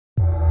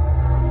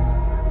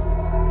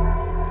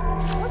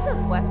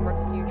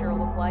Westbrook's future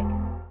look like?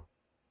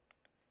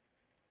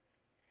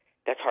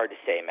 That's hard to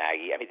say,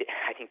 Maggie. I mean,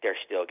 I think they're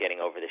still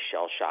getting over the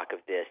shell shock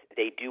of this.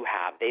 They've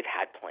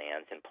had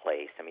plans in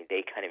place. I mean,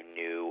 they kind of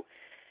knew,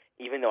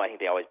 even though I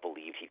think they always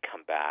believed he'd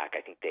come back,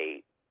 I think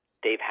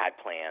they've had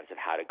plans of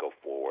how to go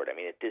forward. I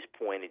mean, at this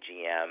point, a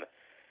GM,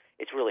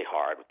 it's really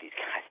hard with these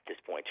guys at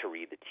this point to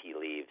read the tea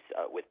leaves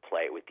with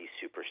these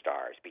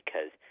superstars,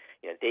 because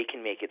they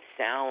can make it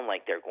sound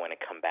like they're going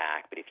to come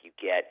back, but if you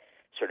get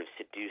sort of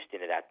seduced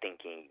into that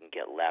thinking, you can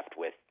get left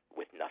with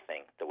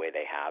nothing, the way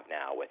they have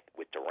now with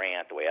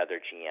Durant, the way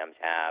other GMs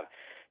have.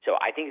 So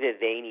I think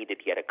that they need to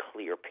get a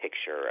clear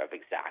picture of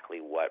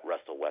exactly what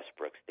Russell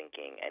Westbrook's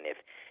thinking, and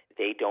if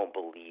they don't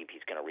believe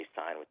he's going to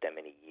re-sign with them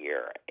in a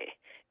year,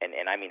 and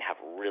I mean have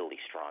really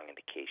strong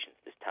indications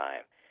this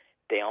time,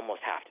 they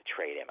almost have to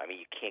trade him. I mean,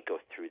 you can't go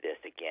through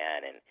this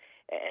again and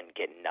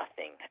get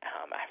nothing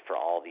for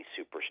all these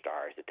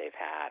superstars that they've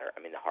had. Or I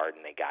mean, the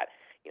Harden, they got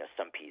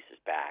some pieces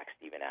back.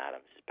 Steven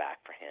Adams is back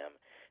for him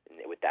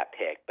with that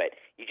pick, but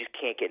you just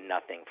can't get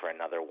nothing for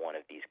another one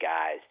of these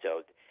guys.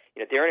 So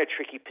they're in a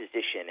tricky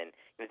position, and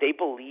they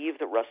believe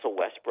that Russell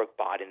Westbrook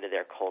bought into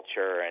their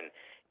culture and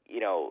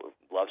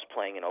loves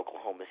playing in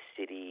Oklahoma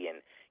City,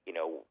 and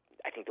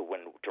I think that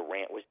when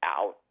Durant was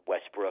out,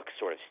 Westbrook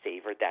sort of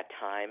savored that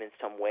time in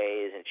some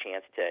ways and a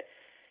chance to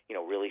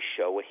really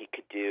show what he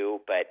could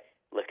do. But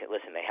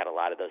listen, they had a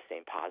lot of those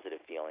same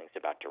positive feelings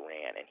about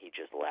Durant, and he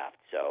just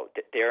left. So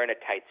they're in a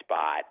tight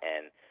spot,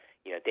 and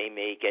they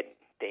may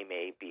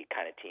be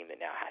kind of team that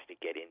now has to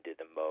get into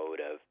the mode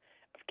of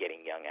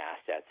getting young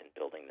assets and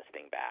building this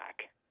thing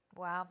back.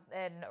 Wow,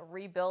 and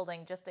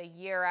rebuilding just a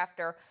year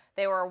after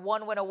they were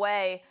one win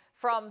away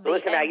from the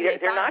Listen, NBA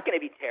they're not Finals. going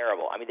to be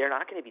terrible. I mean, they're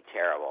not going to be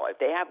terrible.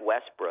 If they have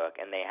Westbrook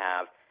and they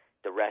have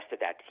the rest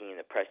of that team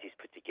that Presti's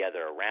put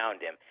together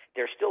around him,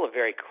 they're still a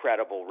very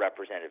credible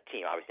representative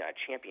team. Obviously not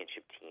a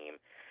championship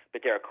team, but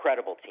they're a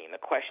credible team.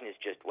 The question is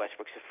just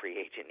Westbrook's a free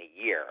agent in a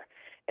year,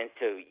 and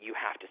so you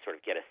have to sort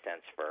of get a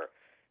sense for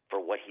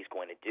what he's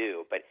going to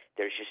do. But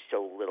there's just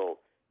so little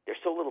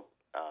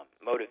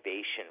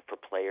motivation for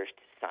players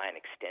to sign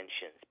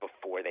extensions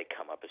before they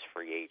come up as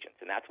free agents,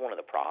 and that's one of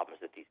the problems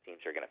that these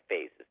teams are going to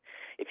face. Is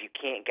if you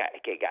can't get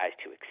guys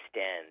to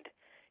extend,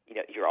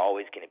 you're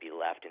always going to be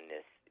left in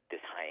this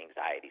high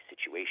anxiety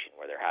situation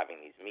where they're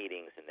having these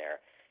meetings and they're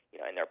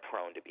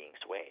prone to being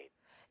swayed.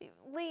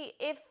 Lee,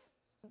 if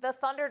the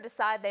Thunder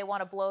decide they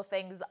want to blow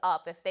things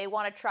up, if they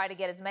want to try to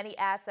get as many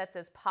assets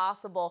as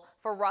possible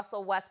for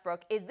Russell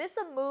Westbrook, is this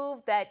a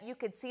move that you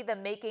could see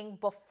them making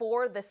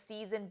before the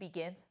season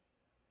begins?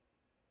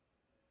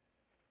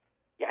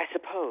 Yeah, I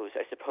suppose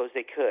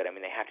they could. I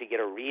mean, they have to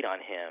get a read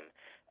on him.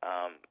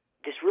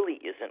 This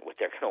really isn't what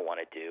they're going to want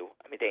to do.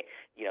 I mean,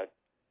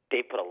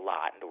 they put a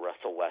lot into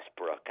Russell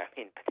Westbrook. I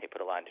mean, they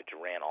put a lot into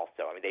Durant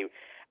also. I mean,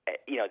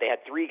 they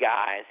had three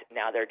guys.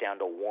 Now they're down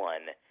to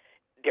one.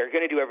 They're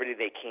going to do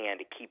everything they can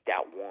to keep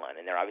that one,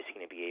 and they're obviously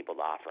going to be able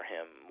to offer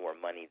him more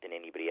money than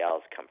anybody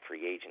else come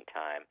free agent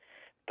time.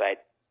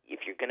 But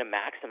if you're going to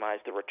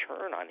maximize the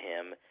return on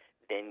him,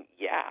 then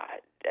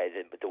yeah,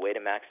 the way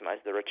to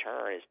maximize the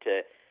return is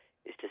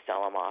to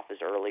sell him off as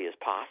early as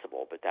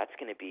possible. But that's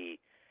going to be,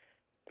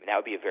 that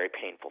would be a very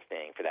painful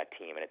thing for that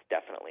team, and it's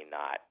definitely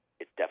not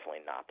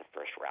the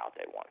first route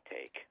they'd want to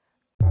take.